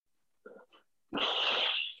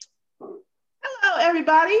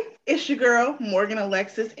everybody. It's your girl, Morgan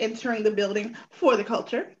Alexis, entering the building for the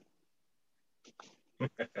culture.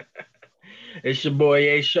 It's your boy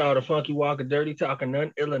A Shaw, the Funky Walker, Dirty Talking,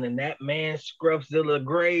 none iller than that man, Scruffzilla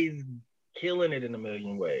Gray's killing it in a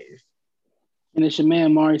million ways. And it's your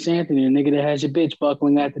man, Maurice Anthony, the nigga that has your bitch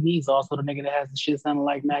buckling at the knees, also the nigga that has the shit sounding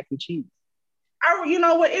like mac and cheese. You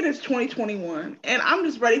know what? It is 2021, and I'm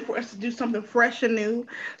just ready for us to do something fresh and new.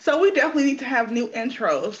 So we definitely need to have new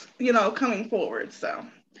intros, coming forward. So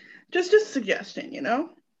just a suggestion.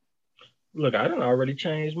 Look, I done already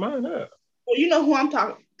changed mine up. Well, you know who I'm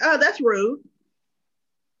talking. Oh, that's rude,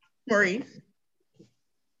 Maurice.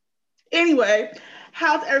 Anyway,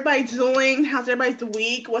 how's everybody doing? How's everybody's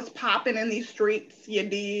week? What's popping in these streets? You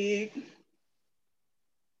dig?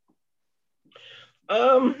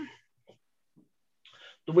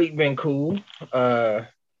 The week been cool. I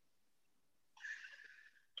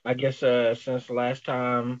guess since last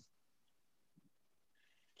time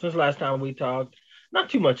we talked, not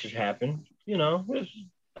too much has happened.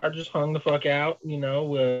 I just hung the fuck out.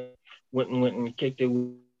 Went and kicked it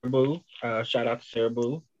with Boo. Shout out to Sarah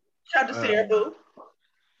Boo. Shout out to Sarah Boo.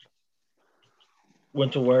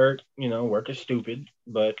 Went to work. Work is stupid,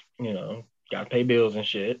 but gotta pay bills and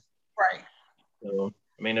shit. Right. So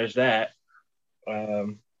there's that.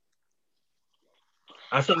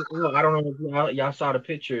 I think I don't know if y'all saw the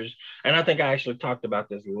pictures, and I think I actually talked about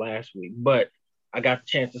this last week, but I got the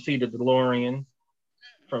chance to see the DeLorean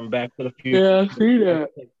from Back to the Future. Yeah, I see that.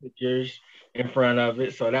 Pictures in front of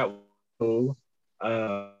it, so that was cool.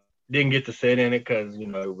 Didn't get to sit in it because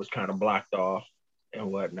it was kind of blocked off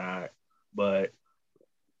and whatnot, but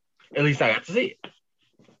at least I got to see it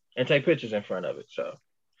and take pictures in front of it. So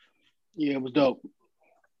yeah, it was dope.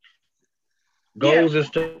 Goals is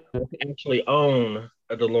to actually own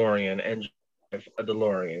a DeLorean and drive a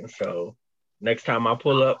DeLorean. So next time I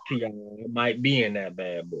pull up to y'all, I might be in that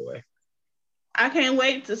bad boy. I can't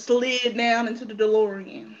wait to slid down into the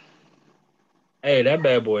DeLorean. Hey, that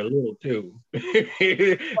bad boy little too.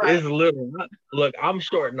 It's little. Look, I'm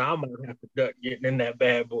short and I might have to duck getting in that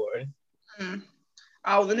bad boy.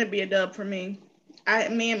 Oh, then it'd be a dub for me.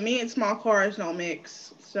 Me and small cars don't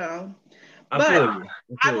mix, so. But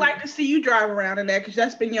I'd like to see you drive around in that because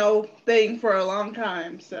that's been your thing for a long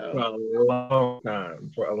time. So for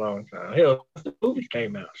a long time. Hell, the movies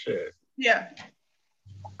came out. Shit. Yeah.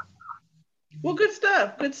 Well, good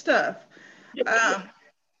stuff. Good stuff. Yeah.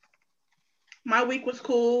 My week was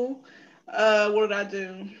cool. What did I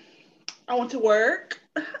do? I went to work.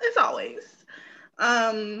 As always.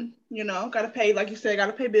 Gotta pay, like you said,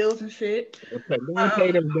 gotta pay bills and shit. Gotta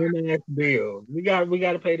pay them damn ass bills. We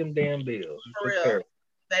gotta pay them damn bills. For real.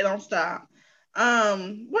 They don't stop.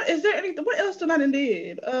 What is there anything? What else did I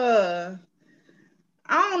did? I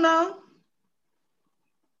don't know.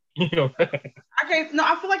 I can't. No,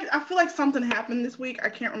 I feel like something happened this week. I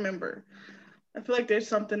can't remember. I feel like there's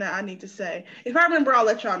something that I need to say. If I remember, I'll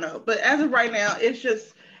let y'all know. But as of right now, it's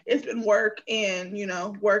been work and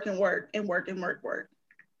work and work and work and work.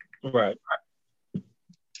 Right.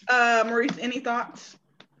 Maurice, any thoughts?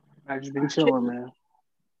 I just been chilling, man.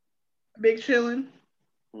 Big chilling.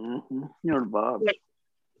 Mm-hmm. You know the vibe.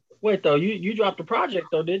 Wait though, you dropped a project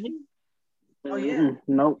though, didn't you? Oh yeah.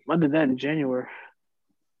 Mm-hmm. Nope, I did that in January.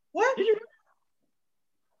 What did you?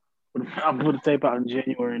 I put a tape out in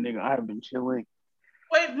January, nigga. I have been chilling.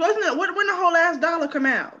 Wait, wasn't it? When the whole ass dollar come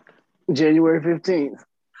out? January 15th.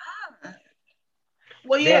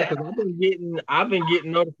 Well, yeah, because I've been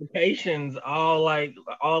getting notifications all like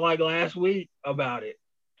last week about it.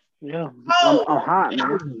 Yeah, I'm hot,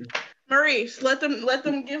 man. Maurice, let them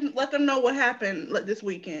know what happened last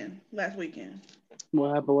weekend. What happened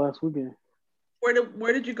last weekend?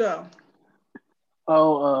 Where did you go?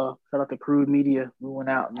 Oh, shout out to Crude Media. We went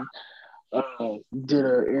out and did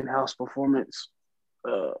an in-house performance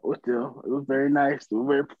with them. It was very nice. They were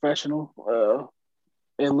very professional.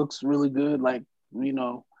 It looks really good, like,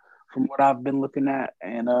 from what I've been looking at.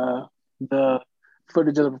 And the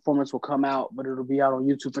footage of the performance will come out, but it'll be out on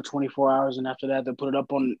YouTube for 24 hours. And after that, they'll put it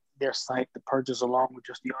up on their site to purchase along with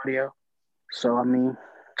just the audio. So,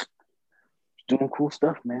 doing cool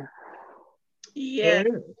stuff, man. Yeah.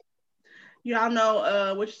 Y'all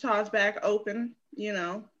know Wichita's back open,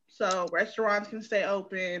 so restaurants can stay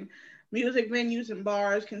open, music venues and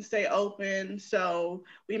bars can stay open, so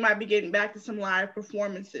we might be getting back to some live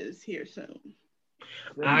performances here soon.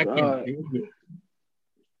 I can do it.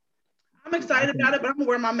 I'm excited about it, but I'm gonna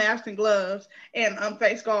wear my mask and gloves and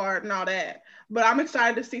face guard and all that. But I'm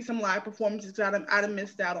excited to see some live performances. I'd have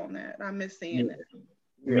missed out on that. I miss seeing it.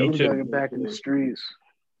 Yeah, me too. Get back in the streets.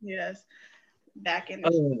 Yes, back in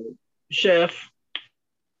the Chef.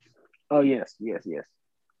 Oh yes.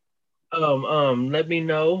 Let me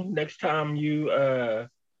know next time you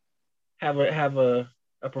have a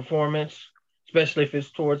performance, especially if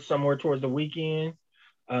it's towards somewhere towards the weekend.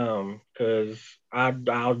 Because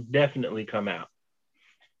I'll definitely come out.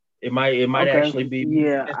 It might Okay. actually be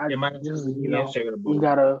Yeah. it might actually be me and Sarah We Boo.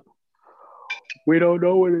 gotta. We don't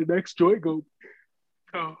know when the next joint go.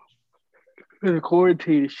 Oh. The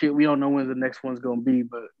quarantine and shit. We don't know when the next one's gonna be,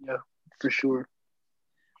 but yeah, for sure.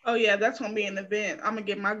 Oh yeah, that's gonna be an event. I'm gonna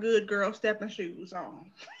get my good girl stepping shoes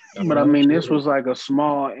on. But I Oh mean, this shit. was like a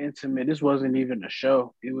small, intimate. This wasn't even a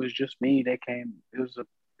show. It was just me. They came. It was a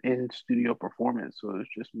in studio performance, so it was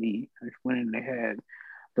just me. I went in. They had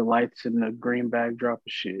the lights and the green backdrop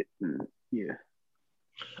and shit. And yeah,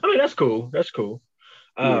 I mean, that's cool. That's cool.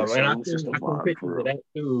 yeah. And So it was just a I seen vibe pictures for of real. that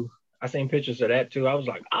too. I seen pictures of that too. I was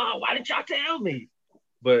like, oh, why didn't y'all tell me?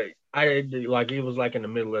 But like it was like in the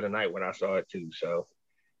middle of the night when I saw it too. So,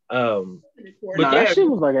 but Nah, that yeah, shit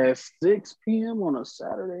was like at 6 p.m. on a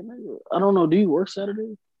Saturday. Nigga. I don't know. Do you work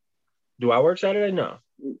Saturday? do I work Saturday? No.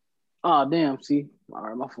 Oh damn. See, all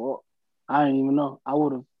right, my fault. I didn't even know. I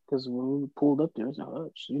would have because when we pulled up there, it was a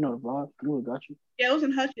hutch. You know the vibe. We would have got you. Yeah, it was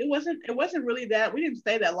in Hush. It wasn't really that. We didn't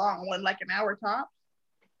stay that long. It wasn't like an hour top.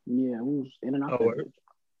 Yeah, we was in and out Oh, that work.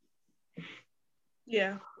 bitch.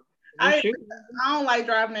 Yeah. Well, I shoot. I don't like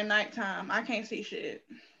driving at nighttime. I can't see shit.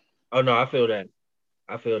 Oh no, I feel that.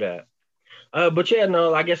 I feel that. But yeah,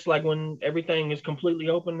 no, I guess like when everything is completely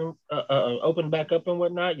open back up and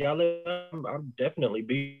whatnot, y'all, I'll definitely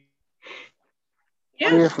be. Oh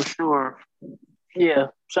yeah, Yes. for sure. Yeah,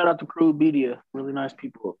 shout out to Crew Media. Really nice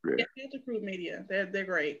people up Yeah, there. it's a Crew Media. They're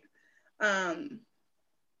great. Um.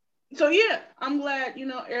 So yeah, I'm glad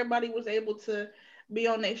everybody was able to be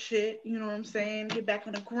on their shit. You know what I'm saying? Get back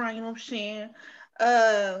on the grind. You know what I'm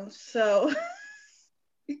saying? So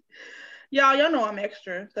y'all know I'm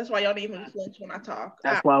extra. That's why y'all need me to flinch when I talk.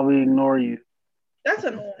 That's why we ignore you. That's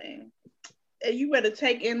annoying. You better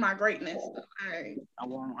take in my greatness. Okay.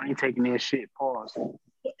 I ain't taking that shit. Pause.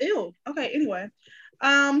 Ew. Okay. Anyway.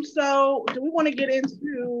 So do we want to get into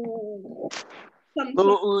some?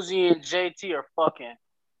 Lil Uzi and JT are fucking.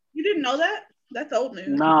 You didn't know that? That's old news.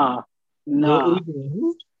 Nah. Lil Uzi and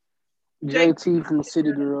who? JT from the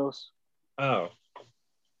City Girls. Oh,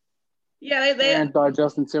 Yeah, they Aaron thought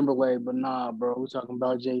Justin Timberlake, but nah, bro. We're talking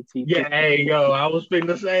about JT. yeah. Hey, yo, I was thinking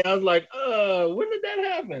to say, I was like, when did that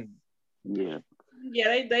happen? Yeah.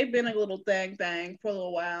 Yeah, they've been a little thing for a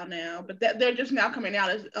little while now, but they're just now coming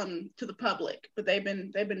out as to the public. But they've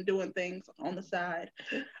been doing things on the side.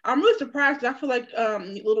 I'm really surprised. I feel like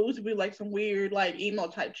Lil Uzi be like some weird like emo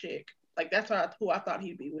type chick. Like that's who I thought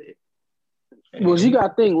he'd be with. Well, you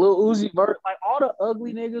gotta think, Lil Uzi Vert, like all the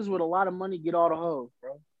ugly niggas with a lot of money get all the hoes,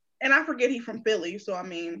 bro. And I forget he's from Philly, so I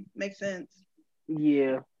mean, makes sense.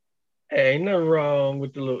 Yeah. Hey, ain't nothing wrong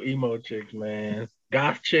with the little emo chicks, man.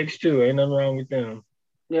 Goth chicks too. Ain't nothing wrong with them.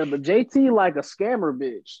 Yeah, but JT like a scammer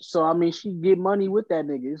bitch. So I mean she get money with that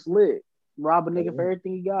nigga. It's lit. Rob a nigga for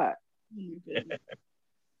everything he got.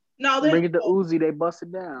 No, Bring it to Uzi, they bust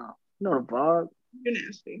it down. You know the vibe. You're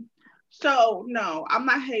nasty. So no, I'm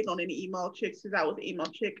not hating on any emo chicks because I was an emo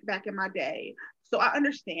chick back in my day. So I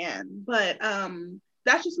understand, but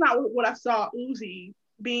that's just not what I saw Uzi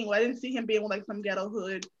being. I didn't see him being with like some ghetto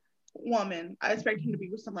hood woman. I expect him to be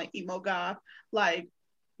with some like emo goth, like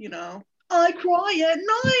I cry at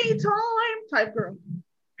night time type girl.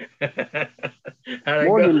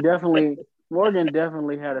 Morgan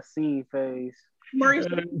definitely had a scene phase. Maurice,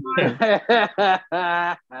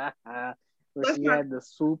 but she had the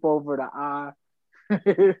swoop over the eye,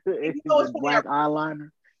 the black eyeliner.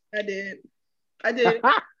 I did.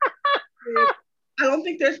 I don't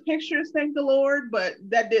think there's pictures, thank the Lord, but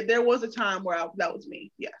there was a time where that was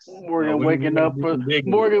me. Yes. Morgan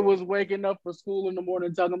was waking up for school in the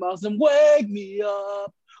morning talking about some wake me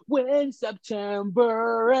up when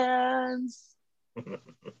September ends.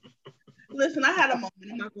 Listen, I had a moment,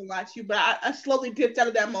 I'm not gonna lie to you, but I slowly dipped out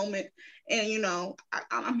of that moment and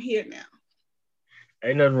I'm here now.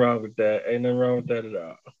 Ain't nothing wrong with that. Ain't nothing wrong with that at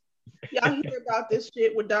all. Y'all hear about this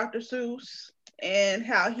shit with Dr. Seuss and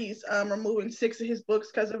how he's removing 6 of his books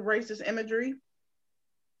because of racist imagery?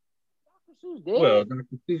 Well,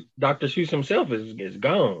 Dr. Seuss himself is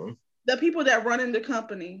gone. The people that run in the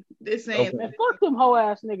company, they're saying, okay. Man, fuck them hoe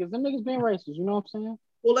ass niggas. Them niggas being racist. You know what I'm saying?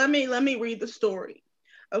 Well, let me read the story.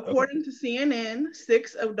 According to CNN,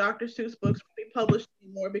 6 of Dr. Seuss books won't be published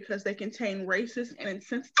anymore because they contain racist and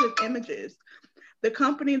insensitive images. The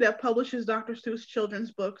company that publishes Dr. Seuss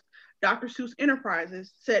children's books, Dr. Seuss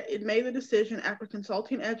Enterprises, said it made the decision after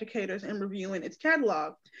consulting educators and reviewing its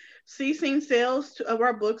catalog. Ceasing sales of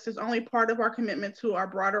our books is only part of our commitment to our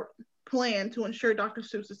broader plan to ensure Dr.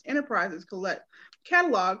 Seuss's Enterprises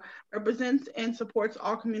catalog represents and supports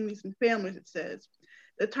all communities and families, it says.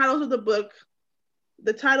 The titles of the books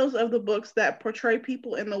that portray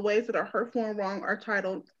people in the ways that are hurtful and wrong are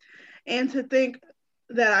titled And to Think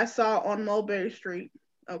That I Saw on Mulberry Street.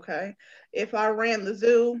 Okay. If I Ran the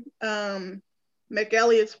Zoo,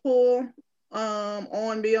 McElliot's Pool,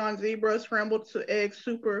 On Beyond Zebra, Scrambled to Egg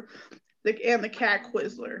Super, and The Cat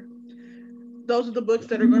Quizzler. Those are the books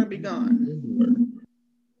that are going to be gone.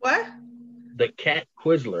 What? The Cat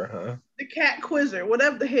Quizzler, huh? The Cat Quizzer,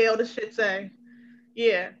 whatever the hell this shit say.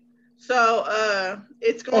 Yeah. So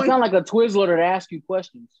it's going. It's not like a Twizzler that asks you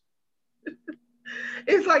questions.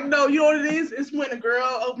 It's like, no, you know what it is? It's when a girl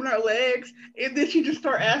open her legs and then she just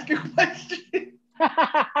start asking questions.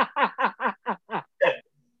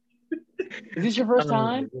 Is this your first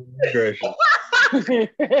time?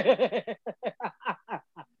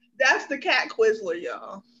 That's the Cat Quizzler,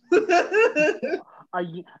 y'all. Are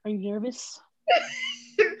you nervous?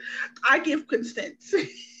 I give consent.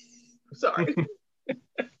 Sorry.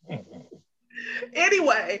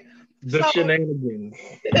 Anyway. Shenanigans.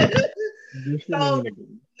 So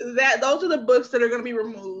those are the books that are going to be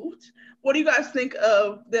removed. What do you guys think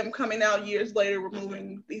of them coming out years later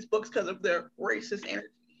removing these books because of their racist energy?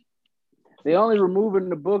 They only removing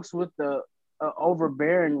the books with the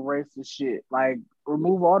overbearing racist shit. Like,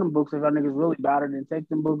 remove all them books if y'all niggas really about it, and take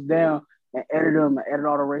them books down and edit them and edit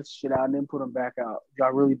all the racist shit out and then put them back out.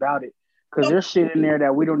 Y'all really about it. Because there's shit in there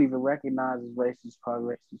that we don't even recognize as racist,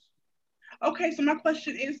 probably racist. Okay, so my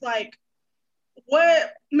question is like,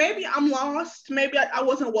 what? Maybe I'm lost. Maybe I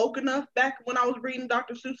wasn't woke enough back when I was reading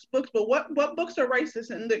Dr. Seuss books. But what books are racist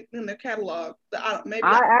in the catalog?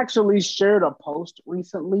 I actually shared a post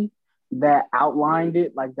recently that outlined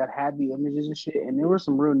it, like that had the images and shit, and there was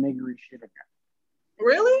some real niggery shit in there.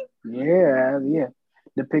 Really? Yeah.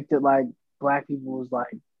 Depicted like black people was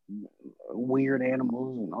like weird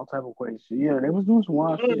animals and all type of crazy shit. Yeah, they was doing some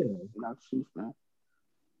wild shit. Not Seuss, man.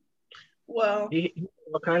 Well, he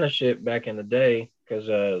all kind of shit back in the day because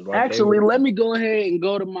like actually, let me go ahead and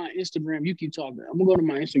go to my Instagram. You keep talking. I'm gonna go to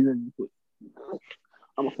my Instagram real quick.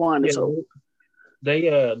 I'm gonna find this out.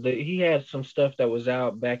 He had some stuff that was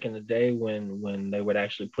out back in the day when they would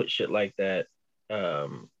actually put shit like that,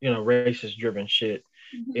 racist driven shit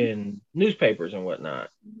in newspapers and whatnot.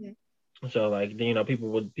 So like, people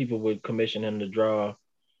would commission him to draw,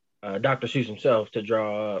 Dr. Seuss himself to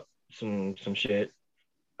draw up some shit.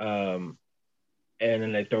 And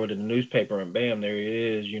then they throw it in the newspaper and bam, there he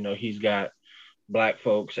is. He's got black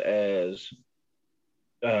folks as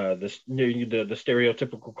the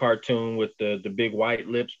stereotypical cartoon with the big white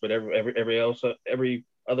lips, but every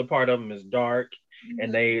other part of them is dark,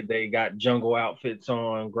 and they got jungle outfits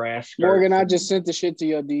on, grass skirts. Morgan, I just sent the shit to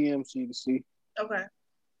your DM so you can see. Okay.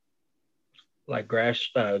 Like grass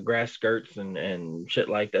skirts and shit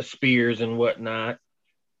like that, spears and whatnot.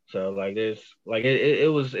 So like this, like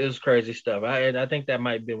it was crazy stuff. I think that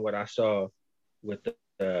might have been what I saw with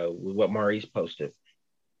what Maurice posted.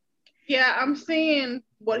 Yeah, I'm seeing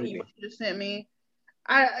what he just sent me.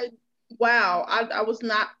 I was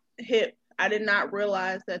not hip. I did not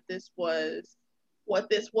realize that this was what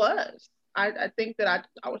this was. I think that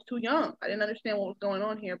I was too young. I didn't understand what was going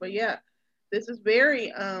on here. But yeah, this is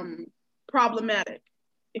very problematic,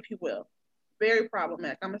 if you will. Very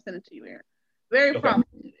problematic. I'm gonna send it to you, Aaron. Very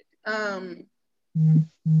problematic. So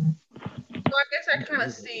I guess I kind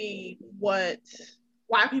of see why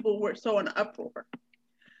people were so in an uproar.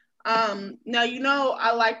 Now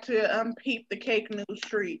I like to peep the cake news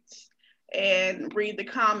streets and read the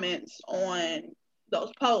comments on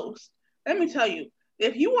those posts. Let me tell you,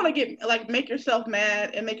 if you want to make yourself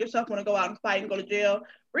mad and make yourself want to go out and fight and go to jail,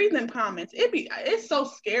 read them comments. It's so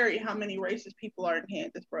scary how many racist people are in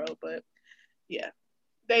Kansas, bro. But yeah.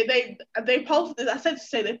 They posted this. I said to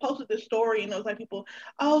say they posted this story, and it was like people,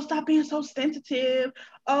 oh, stop being so sensitive.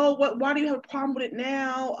 Oh, why do you have a problem with it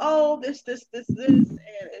now? Oh, this, and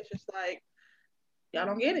it's just like, y'all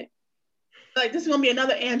don't get it. Like, this is gonna be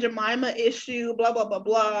another Aunt Jemima issue. Blah blah blah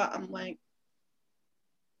blah. I'm like,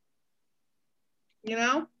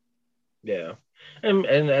 Yeah, and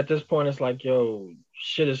at this point, it's like, yo,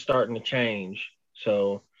 shit is starting to change.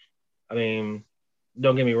 So, I mean,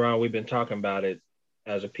 don't get me wrong. We've been talking about it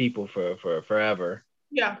as a people for forever.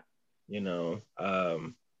 Yeah.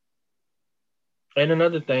 And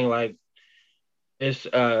another thing, like, it's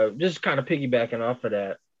just kind of piggybacking off of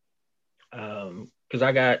that, because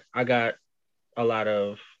I got a lot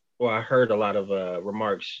of, I heard a lot of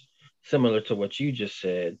remarks similar to what you just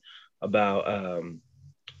said about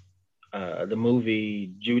the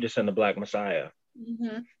movie Judas and the Black Messiah.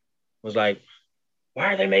 Mm-hmm. Was like,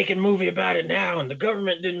 why are they making a movie about it now? And the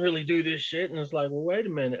government didn't really do this shit. And it's like, well, wait a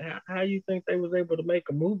minute. How you think they was able to make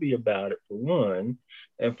a movie about it, for one?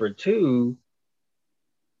 And for two,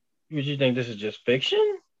 would you think this is just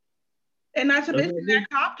fiction? And not to mention that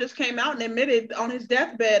cop just came out and admitted on his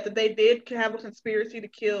deathbed that they did have a conspiracy to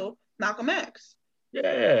kill Malcolm X.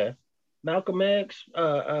 Yeah. Malcolm X,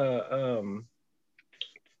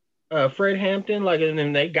 Fred Hampton, like, and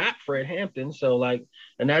then they got Fred Hampton. So like,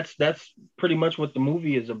 and that's pretty much what the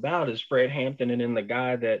movie is about, is Fred Hampton, and then the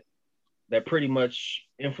guy that pretty much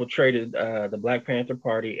infiltrated the Black Panther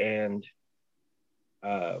Party and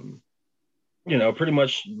pretty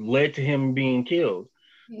much led to him being killed.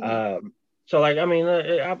 Mm-hmm. So like, I mean,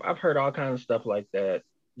 I've heard all kinds of stuff like that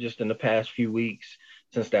just in the past few weeks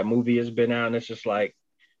since that movie has been out, and it's just like,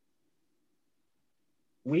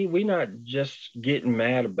 we not just getting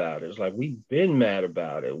mad about it. It's like, we've been mad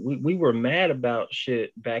about it. We were mad about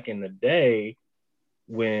shit back in the day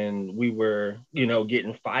when we were,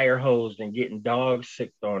 getting fire hosed and getting dogs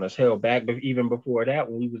sicked on us. Hell, back even before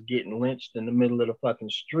that, when we was getting lynched in the middle of the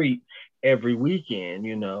fucking street every weekend,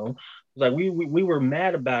 It's like we were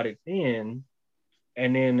mad about it then.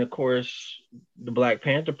 And then, of course, the Black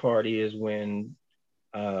Panther Party is when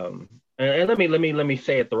and let me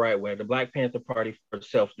say it the right way. The Black Panther Party for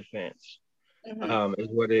Self-Defense is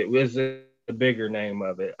what it was, the bigger name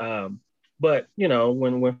of it. But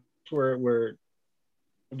when we're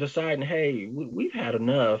deciding, hey, we've had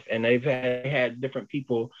enough, and they've had different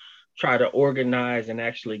people try to organize and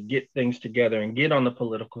actually get things together and get on the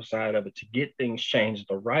political side of it to get things changed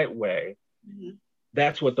the right way. Mm-hmm.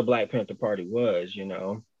 That's what the Black Panther Party was, and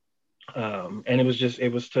it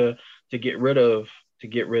was to get rid of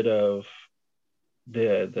the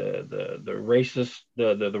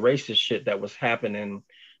racist shit that was happening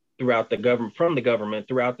throughout the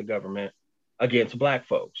government against Black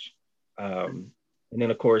folks. And then,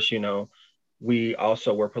 of course, we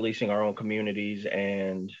also were policing our own communities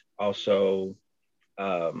and also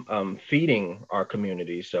feeding our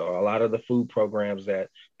communities. So a lot of the food programs that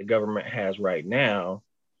the government has right now,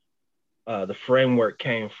 the framework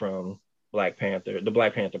came from the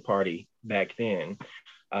Black Panther Party back then.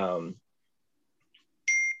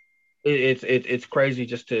 It's crazy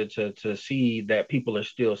just to see that people are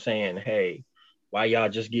still saying, hey, why y'all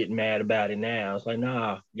just getting mad about it now? It's like,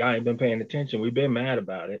 nah, y'all ain't been paying attention. We've been mad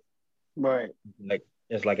about it. Right. Like,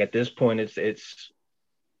 it's like at this point, it's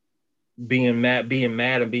being mad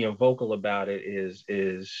and being vocal about it is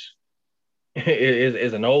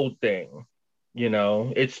an old thing.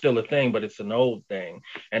 It's still a thing, but it's an old thing.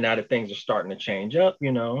 And now that things are starting to change up,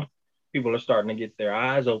 people are starting to get their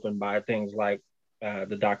eyes opened by things like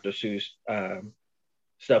the Dr. Seuss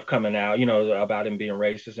stuff coming out, about him being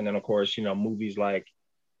racist. And then, of course, movies like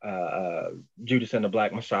Judas and the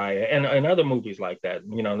Black Messiah and other movies like that,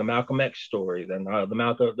 the Malcolm X stories and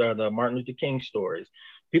the Martin Luther King stories.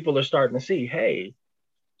 People are starting to see, hey,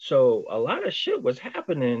 so a lot of shit was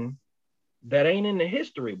happening that ain't in the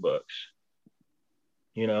history books.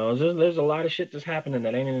 There's a lot of shit that's happening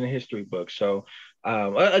that ain't in the history books. So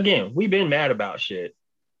again, we've been mad about shit.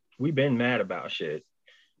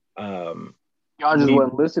 Y'all just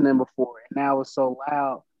wasn't listening before, and now it's so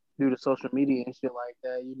loud due to social media and shit like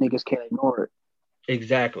that. You niggas can't ignore it.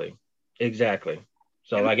 Exactly.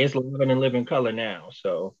 So like, it's living and living color now.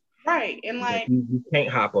 So right, and like you can't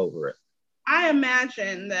hop over it. I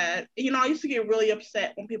imagine that I used to get really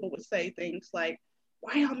upset when people would say things like,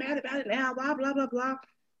 "Why y'all mad about it now?" Blah blah blah blah.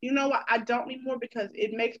 You know what? I don't anymore, because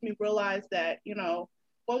it makes me realize that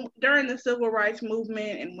during the civil rights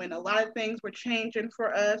movement and when a lot of things were changing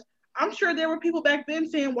for us, I'm sure there were people back then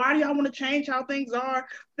saying, why do y'all want to change how things are?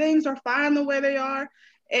 Things are fine the way they are.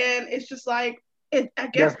 And it's just like, I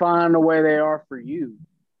guess they're fine the way they are for you.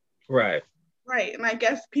 Right. Right. And I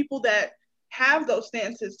guess people that have those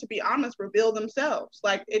stances, to be honest, reveal themselves.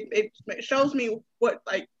 Like it shows me what,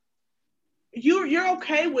 like, you're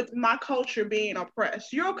okay with my culture being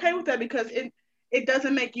oppressed. You're okay with that because it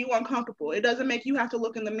doesn't make you uncomfortable. It doesn't make you have to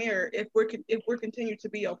look in the mirror if we're continued to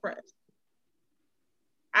be oppressed.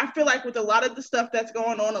 I feel like with a lot of the stuff that's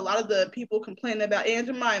going on, a lot of the people complaining about Aunt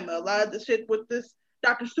Jemima, a lot of the shit with this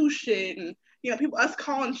Dr. Seuss shit, and us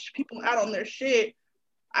calling people out on their shit,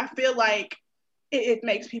 I feel like it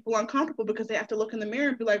makes people uncomfortable because they have to look in the mirror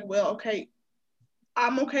and be like, well, okay,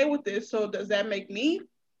 I'm okay with this. So does that make me,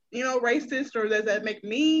 racist, or does that make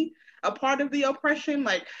me a part of the oppression?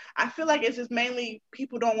 Like, I feel like it's just mainly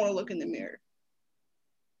people don't want to look in the mirror.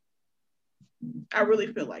 I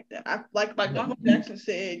really feel like that. Like Michael Jackson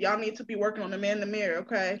said, y'all need to be working on the man in the mirror,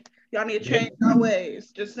 okay? Y'all need to change our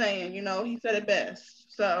ways. Just saying, he said it best.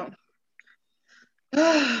 So,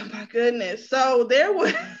 oh my goodness. So there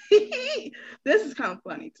was, this is kind of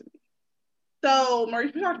funny to me. So,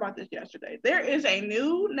 Maurice, we talked about this yesterday. There is a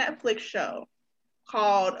new Netflix show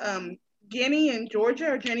called Jenny in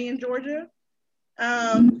Georgia.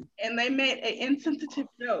 And they made an insensitive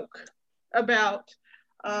joke about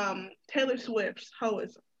Taylor Swift's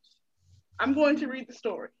hoisms. I'm going to read the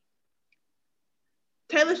story.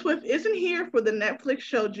 Taylor Swift isn't here for the Netflix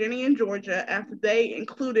show Jenny in Georgia after they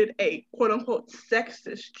included a quote-unquote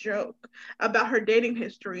sexist joke about her dating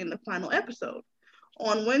history in the final episode.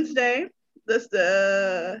 On Wednesday,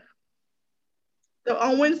 the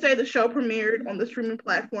show premiered on the streaming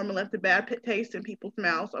platform and left a bad taste in people's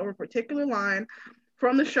mouths over a particular line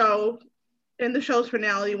from the show in the show's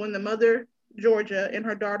finale when the mother, Georgia, and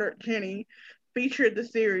her daughter, Jenny, featured the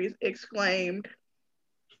series, exclaimed,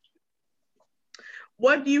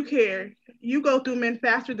 "What do you care? You go through men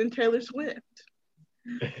faster than Taylor Swift."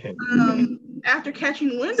 After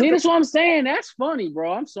catching wind See, that's what I'm saying. That's funny,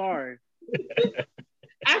 bro. I'm sorry.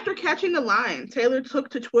 After catching the line, Taylor took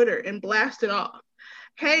to Twitter and blasted off,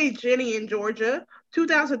 "Hey, Jenny in Georgia,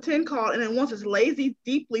 2010 called and it wants its lazy,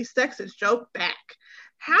 deeply sexist joke back.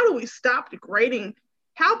 How about we stop degrading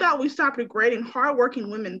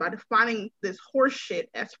hardworking women by defining this horse shit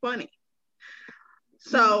as funny?"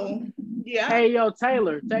 So, yeah. Hey, yo,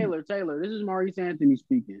 Taylor. This is Maurice Anthony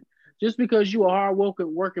speaking. Just because you a hard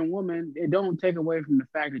working woman, it don't take away from the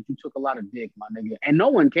fact that you took a lot of dick, my nigga. And no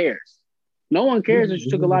one cares. No one cares that you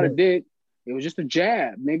took a lot of dick. It was just a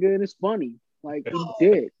jab, nigga, and it's funny. Like, he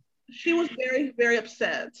did. She was very, very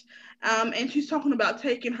upset. And she's talking about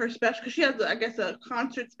taking her special, because she has, I guess, a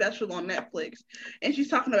concert special on Netflix. And she's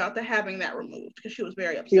talking about having that removed because she was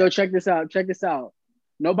very upset. Yo, check this out.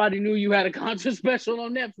 Nobody knew you had a concert special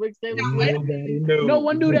on Netflix. No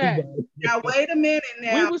one knew that. Now wait a minute.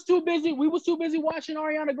 Now we was too busy watching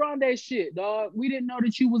Ariana Grande shit, dog. We didn't know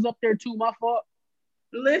that you was up there too. My fault.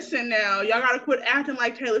 Listen now, y'all gotta quit acting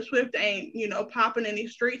like Taylor Swift ain't, popping in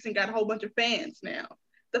these streets and got a whole bunch of fans now.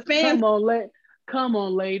 The fans. Come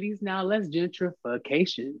on, ladies. Now let's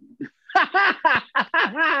gentrification.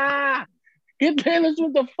 Get Taylor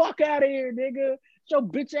Swift the fuck out of here, nigga. Your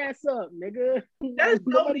bitch ass up, nigga.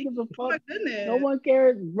 Nobody gives a fuck. No one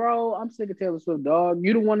cares, bro. I'm sick of Taylor Swift, dog.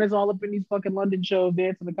 You the one that's all up in these fucking London shows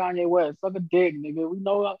dancing to Kanye West. Suck a dick, nigga.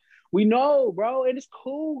 We know, bro. And it's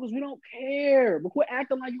cool because we don't care. But quit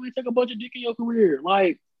acting like you ain't took a bunch of dick in your career.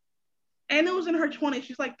 Like, and it was in her 20s.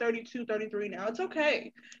 She's like 32, 33 now. It's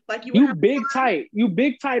okay. Like you big tight. You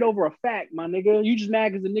big tight over a fact, my nigga. You just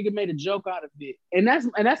mad because the nigga made a joke out of it. And that's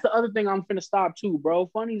the other thing I'm finna stop too, bro.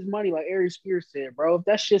 Funny's money, like Ari Spears said, bro. If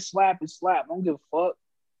that shit slap, it's slap. I don't give a fuck.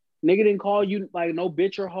 Nigga didn't call you like no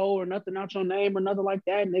bitch or hoe or nothing out your name or nothing like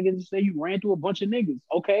that. Nigga just say you ran through a bunch of niggas.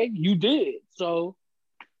 Okay, you did. So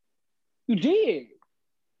you did.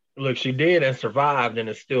 Look, she did and survived and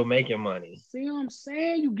is still making money. See what I'm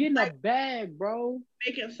saying? You getting a bag, bro.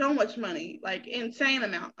 Making so much money, like insane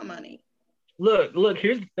amount of money. Look,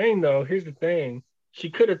 here's the thing though. She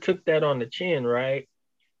could have took that on the chin, right?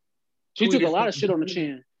 She took a lot of shit on the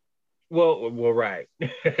chin. Well, right.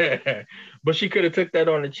 But she could have took that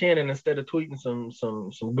on the chin, and instead of tweeting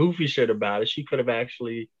some goofy shit about it, she could have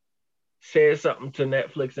actually said something to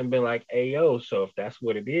Netflix and been like, "Hey, yo, so if that's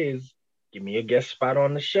what it is, give me a guest spot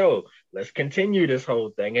on the show. Let's continue this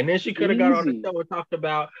whole thing." And then she could have got on the show and talked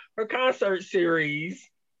about her concert series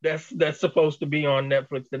that's supposed to be on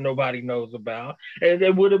Netflix that nobody knows about. And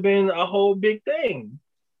it would have been a whole big thing.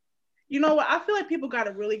 You know what? I feel like people got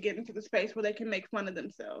to really get into the space where they can make fun of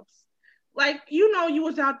themselves. Like, you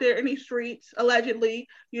was out there in these streets, allegedly,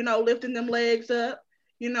 lifting them legs up,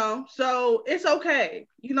 so it's okay.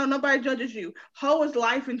 Nobody judges you. Hoe is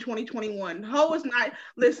life in 2021. Hoe is not,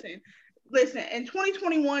 listen, in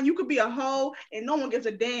 2021, you could be a hoe and no one gives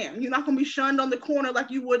a damn. You're not going to be shunned on the corner like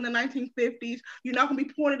you would in the 1950s. You're not going to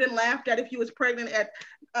be pointed and laughed at if you was pregnant at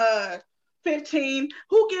 15.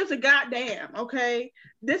 Who gives a goddamn, okay?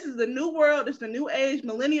 This is the new world. It's the new age.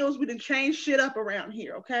 Millennials, we done change shit up around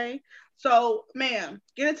here, okay? So, ma'am,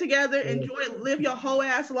 get it together. Enjoy it. Live your whole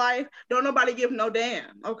ass life. Don't nobody give no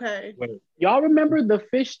damn, okay? Y'all remember the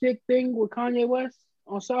fish stick thing with Kanye West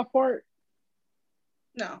on South Park?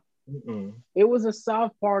 No. Mm-mm. It was a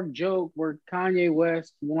South Park joke where Kanye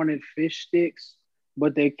West wanted fish sticks,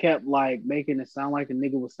 but they kept like making it sound like the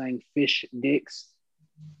nigga was saying fish dicks.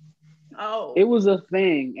 Oh. It was a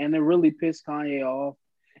thing, and it really pissed Kanye off.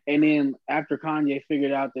 And then after Kanye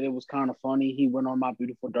figured out that it was kind of funny, he went on My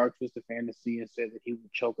Beautiful Dark Twisted Fantasy and said that he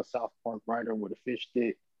would choke a South Park writer with a fish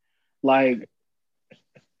stick. Like,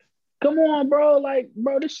 come on, bro. Like,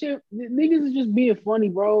 bro, this shit, niggas is just being funny,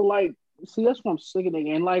 bro. Like, See, that's what I'm sick of.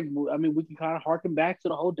 And like, I mean, we can kind of harken back to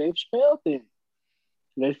the whole Dave Chappelle thing.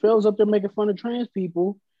 Dave Chappelle's up there making fun of trans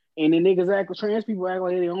people, and then niggas act trans people act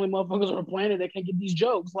like they're the only motherfuckers on the planet that can get these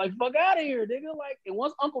jokes. Like, fuck out of here, nigga. Like, and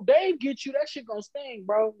once Uncle Dave gets you, that shit gonna sting,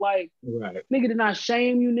 bro. Like, Right. nigga did not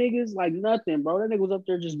shame you niggas, like nothing, bro. That nigga was up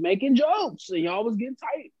there just making jokes, and y'all was getting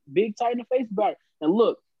tight, big tight in the face about it. And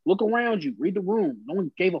look around you, read the room. No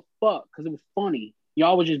one gave a fuck because it was funny.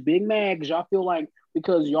 Y'all was just big mad because y'all feel like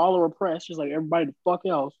because y'all are oppressed, just like everybody the fuck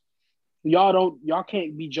else. Y'all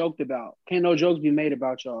can't be joked about. Can't no jokes be made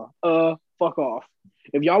about y'all. Fuck off.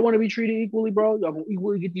 If y'all want to be treated equally, bro, y'all gonna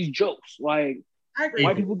equally get these jokes. Like,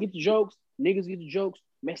 white people get the jokes, niggas get the jokes,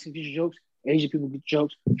 Mexicans get the jokes, Asian people get the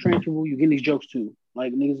jokes, trans people, you get these jokes too.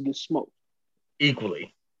 Like, niggas get smoked.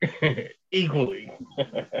 Equally. Equally.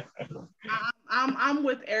 I'm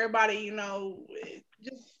with everybody,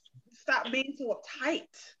 just stop being so uptight,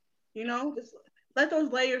 just let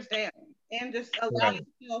those layers down and just allow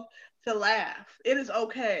yourself to laugh. It is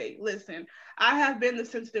okay. Listen, I have been the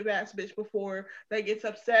sensitive ass bitch before that gets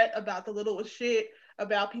upset about the littlest shit,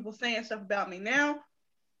 about people saying stuff about me. Now,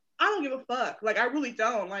 I don't give a fuck. Like, I really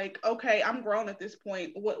don't. Like, okay, I'm grown at this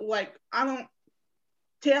point. I don't,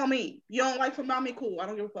 tell me. You don't like something about me? Cool. I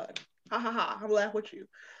don't give a fuck. Ha ha ha. I'm gonna laugh with you.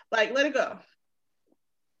 Like, let it go.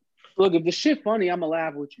 Look, if the shit funny, I'm gonna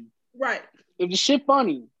laugh with you. Right. If the shit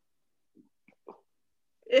funny.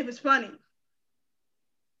 If it's funny.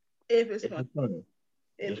 If it's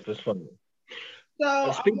funny.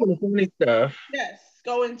 So speaking of funny stuff. Yes,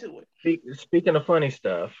 go into it. Speaking of funny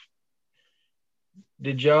stuff,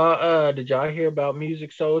 did y'all hear about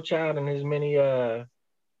Musiq Soulchild and his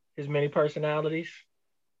many personalities?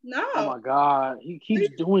 No. Oh my God, he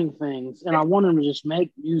keeps doing things, and I want him to just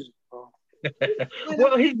make music, bro.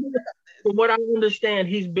 Well, from what I understand,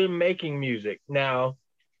 he's been making music now.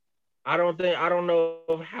 I don't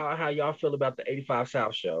know how y'all feel about the 85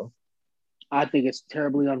 South show. I think it's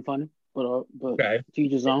terribly unfunny, but okay.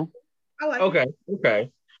 Teach his own. I like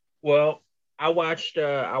okay. Well, I watched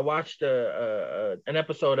an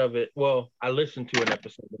episode of it. Well, I listened to an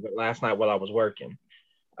episode of it last night while I was working.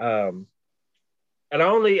 And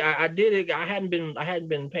I did it. I hadn't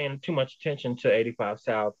been paying too much attention to 85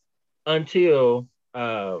 South until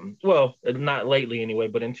well, not lately anyway,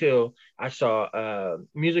 but until I saw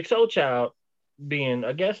Musiq Soulchild being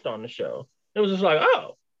a guest on the show. It was just like,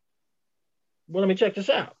 oh, well, let me check this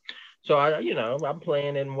out. So I'm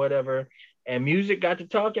playing it and whatever, and Musiq got to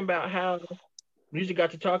talking about how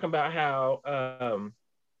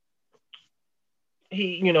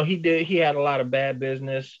he had a lot of bad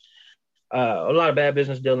business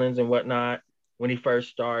dealings and whatnot when he first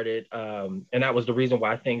started, and that was the reason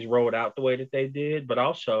why things rolled out the way that they did. But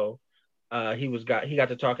also, he got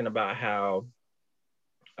to talking about how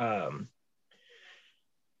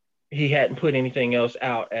he hadn't put anything else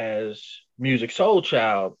out as Musiq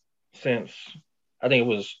Soulchild since I think it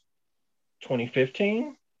was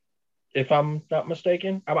 2015, if I'm not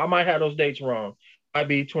mistaken. I might have those dates wrong. Might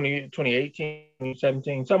be 2018,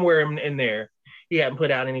 2017, somewhere in there. He hadn't put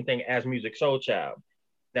out anything as Musiq Soulchild.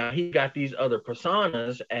 Now he got these other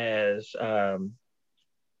personas as an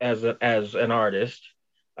artist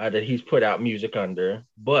that he's put out music under.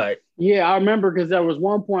 But yeah, I remember because there was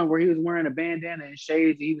one point where he was wearing a bandana and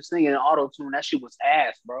shades and he was singing an auto tune. That shit was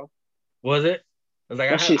ass, bro. Was it? I was like,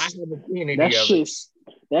 I haven't seen any of it.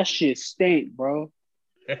 That shit stink, bro.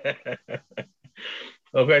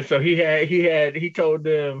 Okay, so he told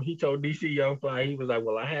DC Young Fly, he was like,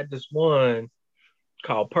 well, I had this one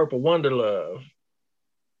called Purple Wonder Love.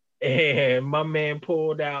 And my man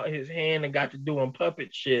pulled out his hand and got to doing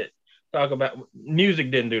puppet shit. Talk about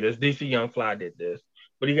Musiq didn't do this. DC Young Fly did this.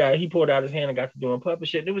 But he pulled out his hand and got to doing puppet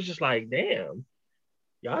shit. It was just like, damn,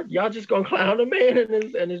 y'all just gonna clown the man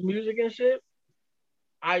and his music and shit.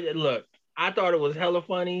 I thought it was hella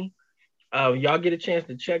funny. Y'all get a chance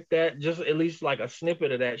to check that, just at least like a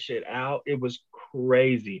snippet of that shit out. It was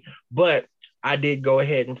crazy. But I did go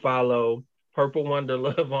ahead and follow Purple Wonder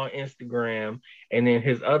Love on Instagram, and then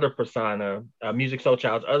his other persona, Musiq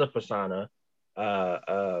Soulchild's other persona,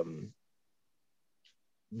 The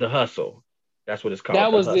Hustle. That's what it's called.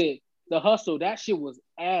 That was it. The Hustle. That shit was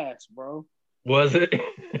ass, bro. Was it?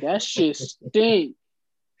 That shit stink.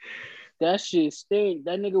 That shit stink.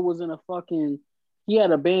 That nigga was in a fucking. He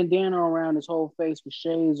had a bandana around his whole face with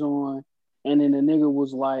shades on, and then the nigga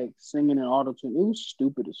was like singing an auto-tune. It was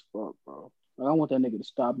stupid as fuck, bro. Like, I want that nigga to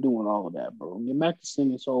stop doing all of that, bro. Get back to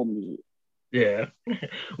singing soul music. Yeah.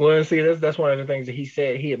 Well, see, that's one of the things that he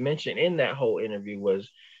said he had mentioned in that whole interview was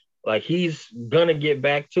like he's gonna get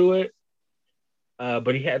back to it,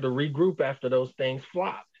 but he had to regroup after those things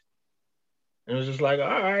flopped. And it was just like, all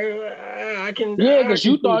right, I can Yeah, I because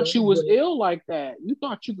can you see thought you was that. ill like that. You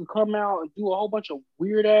thought you could come out and do a whole bunch of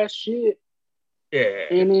weird ass shit, Yeah.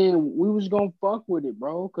 and then we was gonna fuck with it,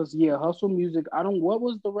 bro. Cause yeah, hustle music. I don't. What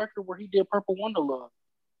was the record where he did Purple Wonderlove?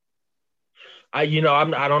 I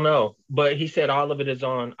don't know, but he said all of it is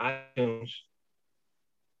on iTunes.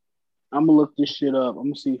 I'm gonna look this shit up. I'm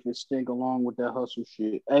gonna see if it stink along with that hustle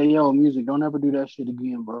shit. Hey yo, music, don't ever do that shit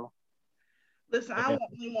again, bro. Listen, I Yeah.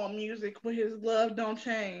 only want music where his love don't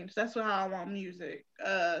change. That's how I want music.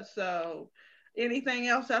 So anything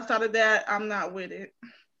else outside of that, I'm not with it.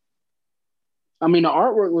 I mean, the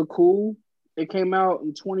artwork looked cool. It came out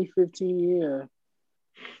in 2015. Yeah,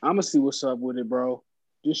 I'm gonna see what's up with it, bro.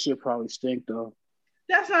 This shit probably stink though.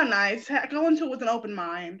 That's not nice. Go into it with an open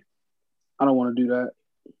mind. I don't want to do that.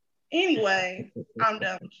 Anyway, I'm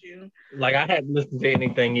done with you. Like I hadn't listened to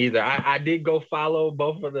anything either. I did go follow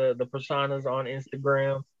both of the personas on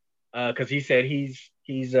Instagram because he said he's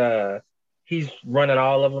running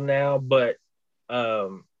all of them now. But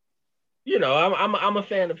um, I'm a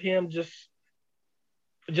fan of him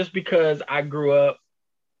just because I grew up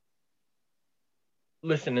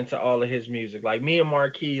listening to all of his music. Like me and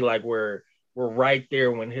Marquis, like we're right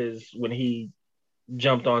there when he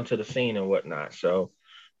jumped onto the scene and whatnot.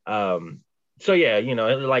 Um, so yeah,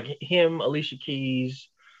 like him, Alicia Keys,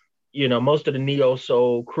 most of the neo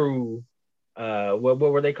soul crew. What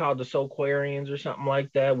were they called? The Soulquarians or something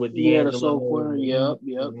like that with Yeah, the D'Angelo Soul Corner. Yep,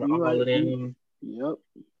 yep. and You all right. of them. Yep.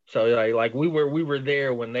 So like we were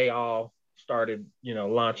there when they all started,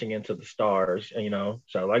 launching into the stars.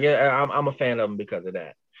 So like I'm a fan of them because of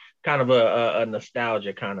that. Kind of a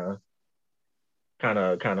nostalgia kind of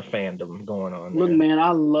fandom going on Look, there. man,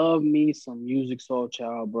 I love me some Music Soul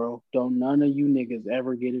Child, bro. Don't none of you niggas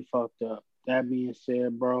ever get it fucked up. That being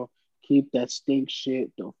said, bro, keep that stink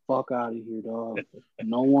shit the fuck out of here, dog.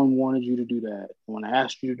 No one wanted you to do that. When I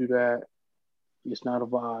asked you to do that, it's not a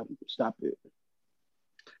vibe. Stop it.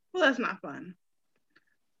 Well, that's not fun.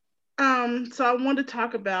 So I want to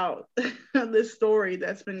talk about this story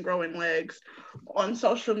that's been growing legs on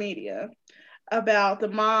social media about the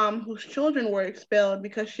mom whose children were expelled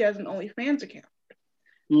because she has an OnlyFans account.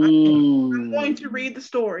 I'm going to read the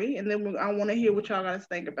story and then I want to hear what y'all guys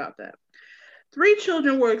think about that. 3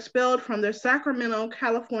 children were expelled from their Sacramento,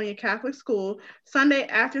 California Catholic school Sunday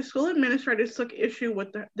after school administrators took issue with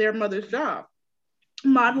their mother's job,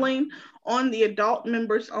 modeling on the adult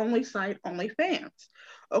members only site OnlyFans.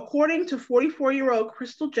 According to 44-year-old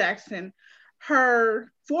Crystal Jackson,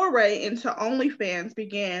 her foray into OnlyFans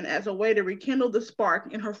began as a way to rekindle the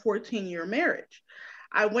spark in her 14-year marriage.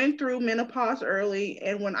 I went through menopause early,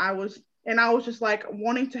 and I was just like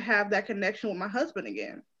wanting to have that connection with my husband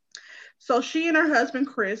again. So she and her husband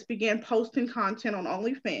Chris began posting content on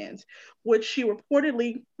OnlyFans, which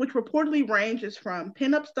reportedly ranges from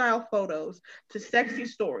pinup style photos to sexy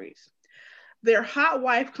stories. Their hot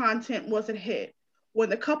wife content was a hit. When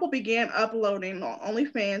the couple began uploading on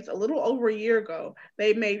OnlyFans a little over a year ago,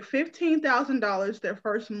 they made $15,000 their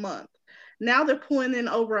first month. Now they're pulling in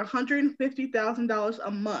over $150,000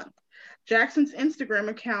 a month. Jackson's Instagram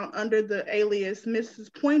account under the alias Mrs.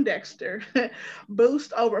 Poindexter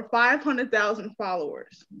boasts over 500,000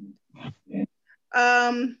 followers.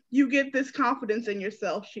 You get this confidence in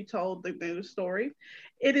yourself, she told the news story.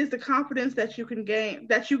 It is the confidence that you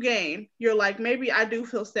gain. You're like, maybe I do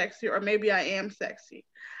feel sexy, or maybe I am sexy.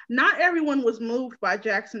 Not everyone was moved by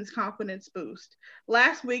Jackson's confidence boost.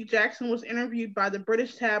 Last week, Jackson was interviewed by the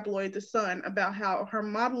British tabloid The Sun about how her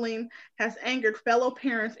modeling has angered fellow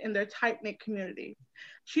parents in their tight knit community.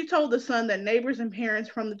 She told The Sun that neighbors and parents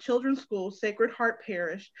from the children's school, Sacred Heart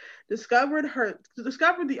Parish, discovered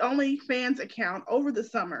the OnlyFans account over the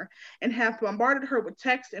summer and have bombarded her with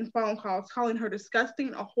texts and phone calls calling her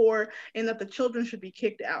disgusting, a whore, and that the children should be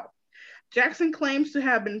kicked out. Jackson claims to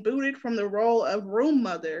have been booted from the role of room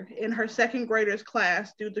mother in her second graders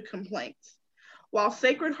class due to complaints. While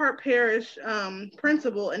Sacred Heart Parish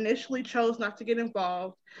principal initially chose not to get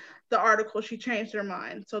involved, the article she changed her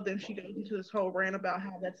mind. So then she goes into this whole rant about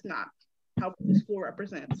how that's not how the school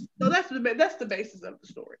represents. So that's the basis of the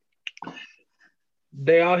story.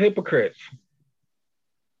 They all hypocrites.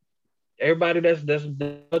 Everybody that's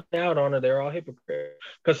looked out on her, they're all hypocrites.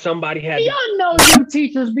 Because somebody had Y'all know you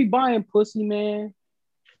teachers be buying pussy, man.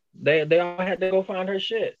 they all had to go find her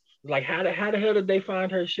shit. Like how the hell did they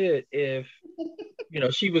find her shit if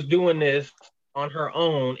she was doing this on her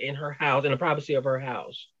own in her house, in the privacy of her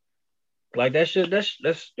house? Like that shit, that's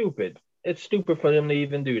stupid. It's stupid for them to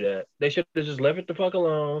even do that. They should have just left it the fuck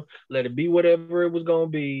alone, let it be whatever it was gonna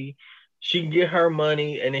be. She can get her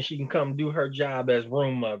money and then she can come do her job as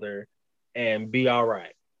room mother and be all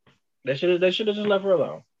right. They should have just left her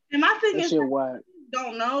alone. And my thing That is, shit whack.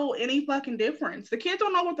 don't know any fucking difference. The kids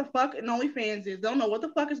don't know what the fuck an OnlyFans is. Don't know what the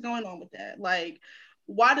fuck is going on with that. Like,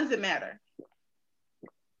 why does it matter?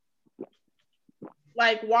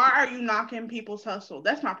 Like, why are you knocking people's hustle?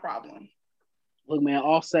 That's my problem. Look, man,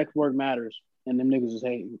 all sex work matters, and them niggas is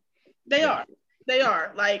hating. They are. They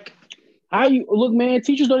are. Like, how you look, man?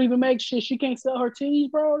 Teachers don't even make shit. She can't sell her titties,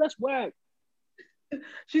 bro. That's whack.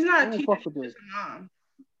 She's not a teacher. Fuck with this. Mom.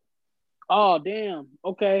 Oh, damn.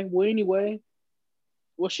 Okay. Well, anyway,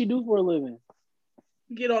 what she do for a living?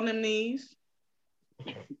 Get on them knees.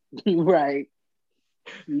 Right.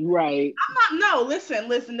 I'm not. No, listen.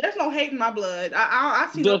 There's no hate in my blood. I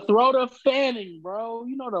see the throat of fanning, bro.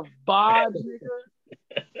 You know the vibes,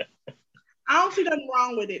 nigga. I don't see nothing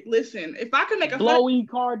wrong with it. Listen, if I could make a Khloe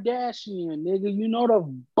Kardashian, nigga, you know the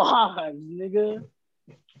vibes, nigga.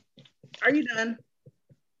 Are you done?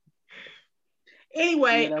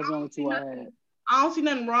 Anyway, yeah, that's only two I had. I don't see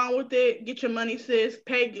nothing wrong with it. Get your money, sis.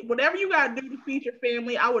 Pay whatever you gotta do to feed your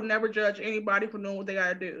family. I would never judge anybody for doing what they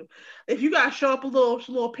gotta do. If you gotta show up a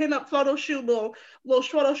little pin-up photo shoot, little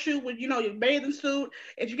photo shoot with your bathing suit,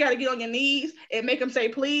 if you gotta get on your knees and make them say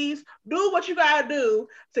please, do what you gotta do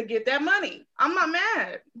to get that money. I'm not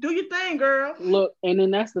mad. Do your thing, girl. Look, and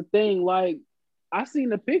then that's the thing. Like, I seen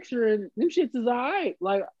the picture and them shits is all right.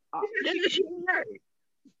 Like,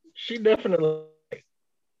 she definitely.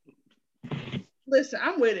 Listen,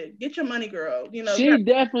 I'm with it. Get your money, girl. She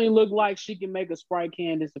definitely looked like she can make a Sprite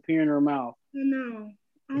can disappear in her mouth. Oh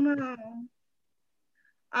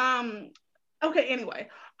no. Okay, anyway.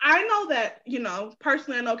 I know that,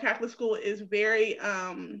 personally, I know Catholic school is very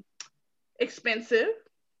expensive.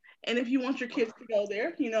 And if you want your kids to go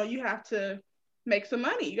there, you have to make some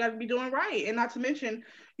money. You got to be doing right. And not to mention,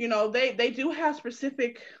 they do have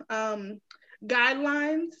specific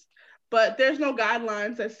guidelines. But there's no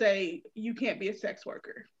guidelines that say you can't be a sex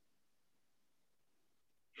worker.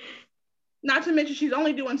 Not to mention she's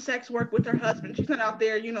only doing sex work with her husband. She's not out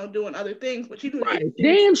there, doing other things, but she's doing right.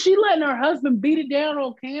 Damn, she letting her husband beat it down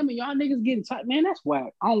on cam and y'all niggas getting tight. Man, that's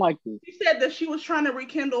whack. I don't like this. She said that she was trying to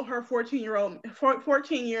rekindle her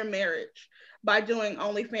 14-year marriage by doing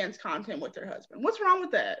OnlyFans content with her husband. What's wrong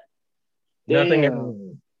with that?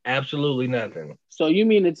 Nothing. Absolutely nothing. So you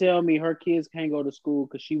mean to tell me her kids can't go to school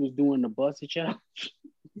because she was doing the busted challenge?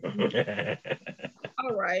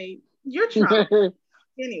 All right. You're trying.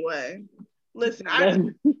 Anyway, listen. Are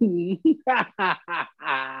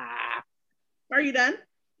you done?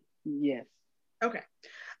 Yes. Okay.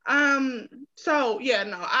 So yeah,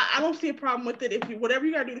 no, I don't see a problem with it. If whatever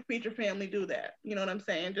you gotta do to feed your family, do that. You know what I'm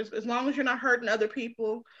saying? Just as long as you're not hurting other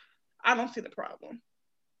people, I don't see the problem.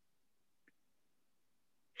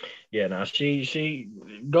 Yeah, now she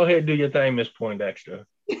go ahead and do your thing, Miss Poindexter.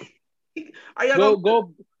 Are y'all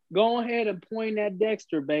go ahead and point at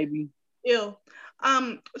Dexter, baby. Ew.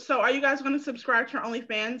 So are you guys going to subscribe to her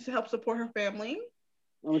OnlyFans to help support her family?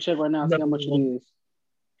 Let me check right now. See how much it is.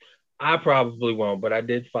 I probably won't, but I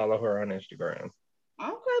did follow her on Instagram.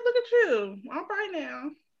 Okay, look at you. All right now.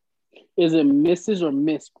 Is it Mrs. or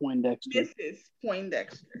Miss Poindexter? Mrs.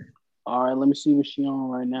 Poindexter. All right, let me see what she on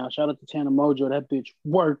right now. Shout out to Tana Mojo. That bitch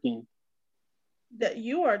working. That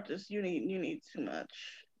you are just you need too much.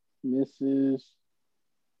 Mrs.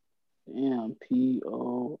 Damn,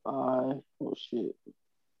 POI. Oh shit.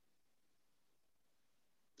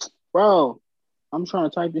 Bro, I'm trying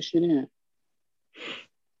to type this shit in.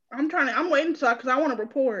 I'm waiting because I want to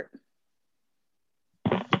report.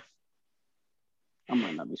 I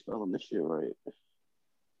might not be spelling this shit right.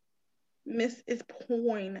 Miss is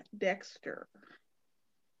Poindexter.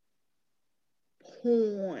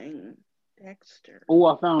 Poindexter. Oh,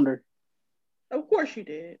 I found her. Of course you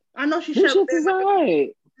did. I know she this shoved shit is all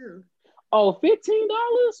right. Oh,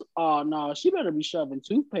 $15? Oh no, she better be shoving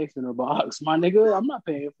toothpaste in her box, my nigga. I'm not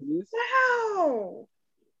paying for this.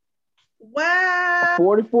 Wow.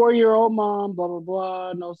 44-year-old mom, blah blah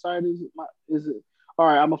blah. No side is it? All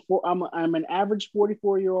right, I'm an average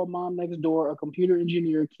 44-year-old mom next door, a computer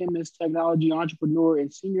engineer, chemist, technology entrepreneur,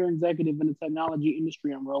 and senior executive in the technology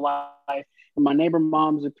industry in real life. And my neighbor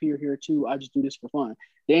moms appear here too. I just do this for fun.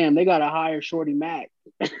 Damn, they gotta hire Shorty Mac.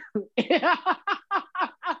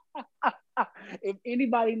 If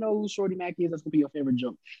anybody knows who Shorty Mac is, that's gonna be your favorite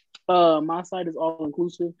joke. My site is all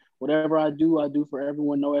inclusive. Whatever I do for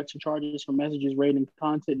everyone. No extra charges for messages, rating,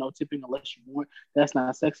 content, no tipping unless you want. That's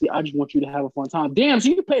not sexy. I just want you to have a fun time. Damn, so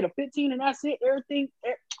you paid a $15 and that's it? Everything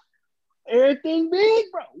big,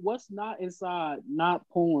 bro. What's not inside? Not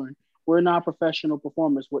porn. We're not professional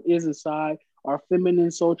performers. What is inside? Our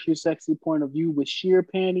feminine, sultry, sexy point of view with sheer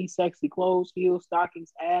panties, sexy clothes, heels,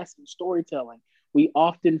 stockings, ass, and storytelling. We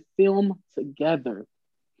often film together.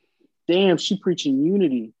 Damn, she preaching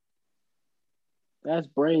unity. That's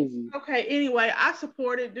brazy. Okay, anyway, I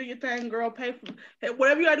support it. Do your thing, girl. Pay for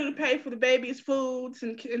whatever you gotta do to pay for the baby's foods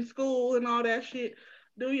and in school and all that shit.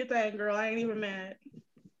 Do your thing, girl. I ain't even mad.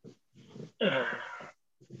 Mess.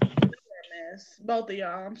 Both of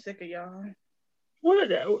y'all. I'm sick of y'all. What?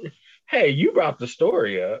 Hey, you brought the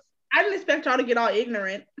story up. I didn't expect y'all to get all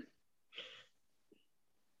ignorant.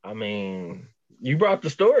 I mean, you brought the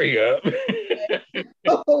story up.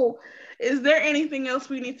 Oh, is there anything else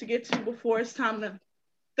we need to get to before it's time to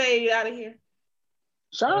fade out of here?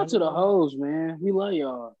 Shout out to the hoes, man. We love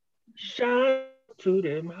y'all. Shout out to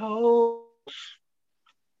them hoes.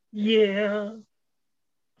 Yeah.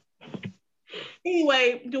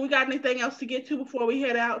 Anyway, do we got anything else to get to before we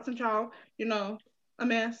head out since y'all, a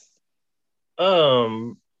mess?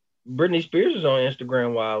 Britney Spears is on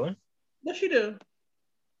Instagram wilding. What she do?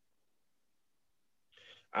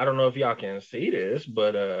 I don't know if y'all can see this,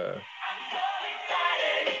 but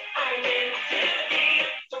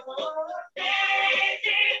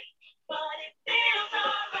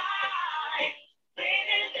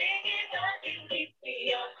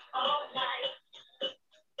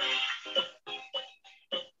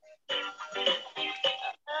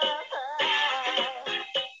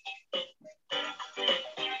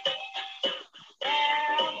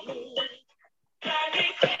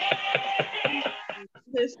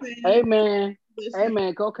Listen, hey man,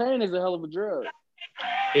 cocaine is a hell of a drug.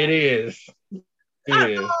 It is. I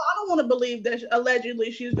don't want to believe that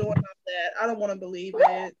allegedly she's doing that. I don't want to believe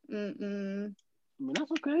it. Mm-mm. I mean,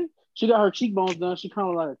 that's okay. She got her cheekbones done. She kind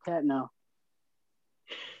of like a cat now.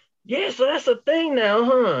 Yeah, so that's a thing now,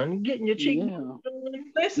 huh? Getting your cheekbones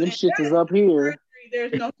done. Listen, them shits is up here.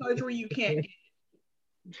 There's no surgery you can't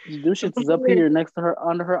get. Them shits is up here next to her,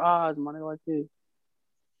 under her eyes, money like this.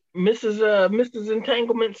 Mrs.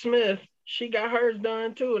 Entanglement Smith, she got hers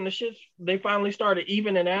done too, and the shits they finally started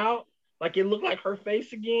evening out. Like it looked like her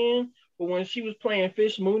face again, but when she was playing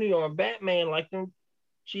Fish Mooney on Batman, like them,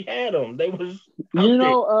 she had them. They was you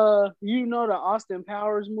know the Austin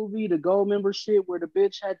Powers movie, the Gold Member shit, where the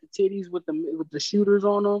bitch had the titties with the shooters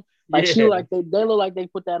on them. Like she like they look like they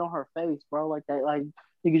put that on her face, bro. Like that, like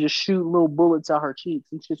you could just shoot little bullets out her cheeks.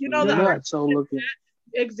 It's just so looking.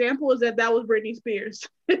 Example is that was Britney Spears.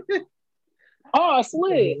 Oh,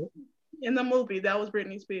 slid in the movie. That was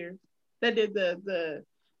Britney Spears that did the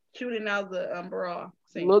shooting out the bra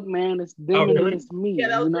scene. Look, man, it's them and it's me.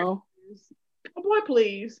 Yeah, you know. Oh, boy,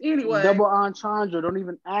 please. Anyway, double entendre. Don't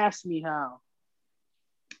even ask me how.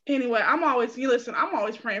 Anyway, I'm always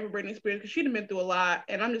praying for Britney Spears because she'd have been through a lot,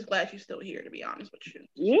 and I'm just glad she's still here, to be honest with you.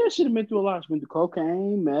 Yeah, she'd have been through a lot. She's been through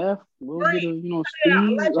cocaine, meth, a little bit of,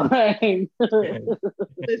 speed.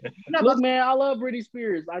 Look, man, I love Britney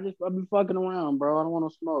Spears. I've been fucking around, bro. I don't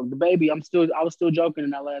want to smoke. The baby, I was still joking in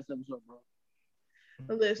that last episode, bro.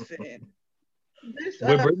 Listen. With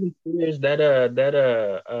Britney Spears,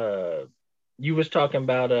 you was talking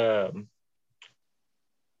about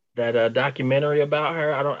that documentary about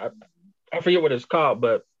her. I forget what it's called,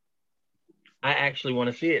 but I actually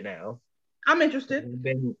want to see it now. I'm interested.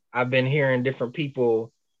 I've been hearing different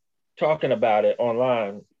people talking about it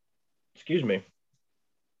online. Excuse me.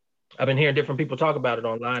 I've been hearing different people talk about it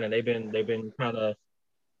online, and they've been kind of.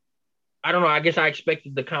 I don't know. I guess I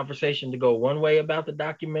expected the conversation to go one way about the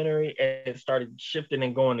documentary, and it started shifting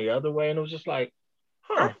and going the other way, and it was just like,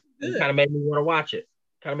 huh. It kind of made me want to watch it.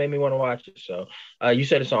 So you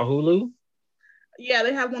said it's on Hulu? Yeah,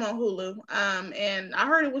 they have one on Hulu. And I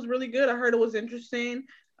heard it was really good. I heard it was interesting.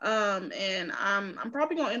 And I'm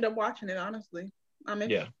probably gonna end up watching it, honestly.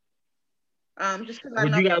 Yeah. Just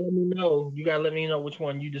because you gotta let me know. You gotta let me know which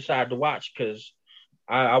one you decide to watch, because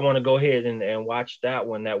I want to go ahead and watch that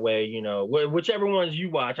one. That way, whichever ones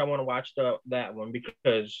you watch, I want to watch that one,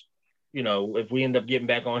 because if we end up getting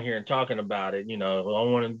back on here and talking about it, I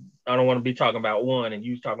don't want to be talking about one and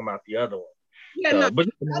you talking about the other one. Yeah, but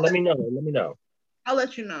let me know. I'll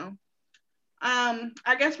let you know.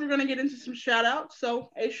 I guess we're gonna get into some shout outs.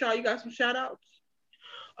 So, hey Shaw, you got some shout outs?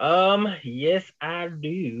 Yes, I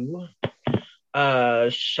do.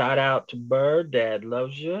 Shout out to Bird, Dad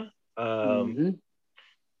loves you.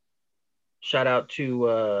 Shout out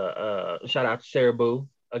to Sarah Boo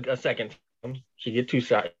a second time. She get 2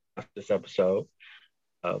 shots this episode.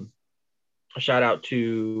 Shout out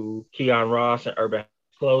to Keon Ross and Urban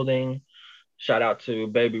Clothing. Shout out to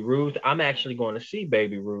Baby Ruth. I'm actually going to see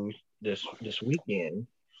Baby Ruth this weekend.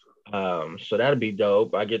 So that'll be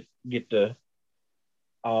dope. I get to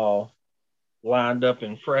all lined up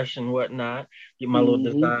and fresh and whatnot. Get my little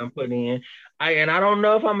design put in. I don't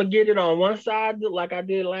know if I'm gonna get it on one side like I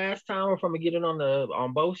did last time, or if I'm gonna get it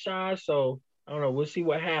on both sides. So I don't know. We'll see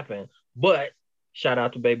what happens. But shout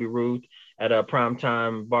out to Baby Ruth at a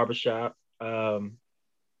Primetime Barbershop.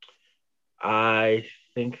 I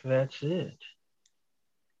think that's it.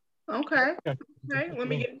 Okay. Okay. Let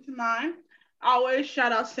me get into mine. Always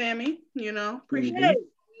shout out Sammy. Appreciate it.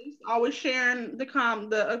 Always sharing the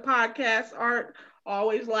podcast art.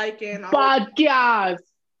 Always liking podcast.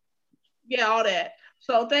 Yeah, all that.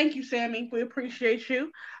 So thank you, Sammy. We appreciate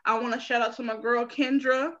you. I want to shout out to my girl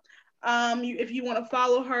Kendra. If you want to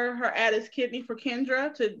follow her ad is Kidney for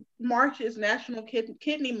Kendra. March is National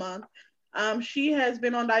Kidney Month. She has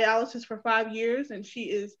been on dialysis for 5 years, and she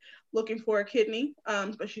is looking for a kidney.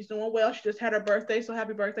 But she's doing well. She just had her birthday, so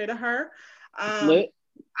happy birthday to her.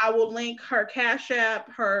 I will link her Cash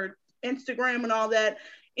App, her Instagram, and all that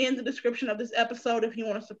in the description of this episode if you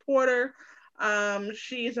want to support her.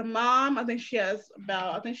 She is a mom. I think she has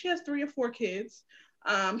 3 or 4 kids.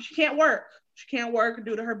 She can't work. She can't work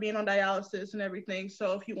due to her being on dialysis and everything.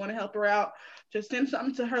 So if you want to help her out, just send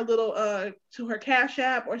something to her to her Cash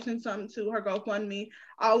App, or send something to her GoFundMe.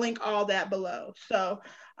 I'll link all that below. So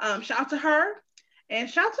shout out to her, and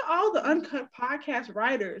shout out to all the Uncut Podcast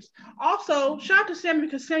writers. Also, shout out to Sammy,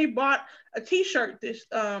 because Sammy bought a T-shirt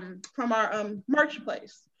from our merch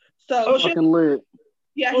place. So fucking lit.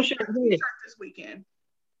 Yeah, he bought a T-shirt this weekend.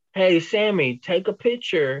 Hey Sammy, take a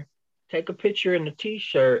picture in the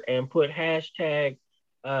T-shirt and put hashtag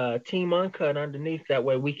Team Uncut underneath. That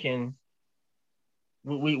way we can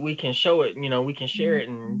show it. We can share it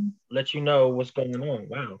and let you know what's going on.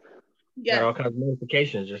 Wow. Yeah. Got all kinds of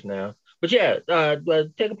notifications just now. But yeah,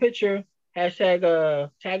 take a picture,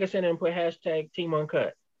 hashtag tag us in it, and put hashtag Team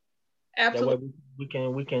Uncut. Absolutely. That way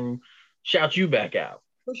we can shout you back out.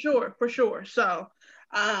 For sure. So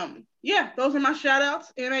yeah, those are my shout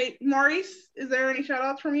outs. And Maurice, is there any shout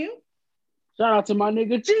outs from you? Shout out to my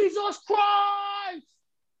nigga Jesus Christ.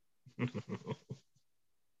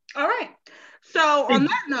 All right. So on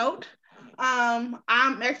that note,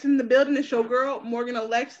 I'm exiting the building. It's your girl, Morgan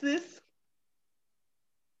Alexis.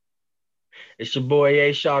 It's your boy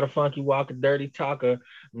A. Shaw, the Funky Walker, Dirty Talker,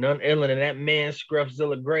 none iller than that man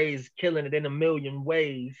Scruffzilla Grays, killing it in a million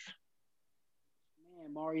ways.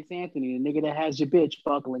 Man, Maurice Anthony, the nigga that has your bitch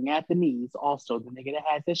buckling at the knees. Also, the nigga that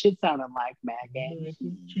has that shit sounding like mac and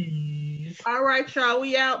cheese. All right, y'all.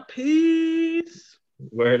 We out. Peace.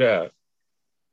 Word up.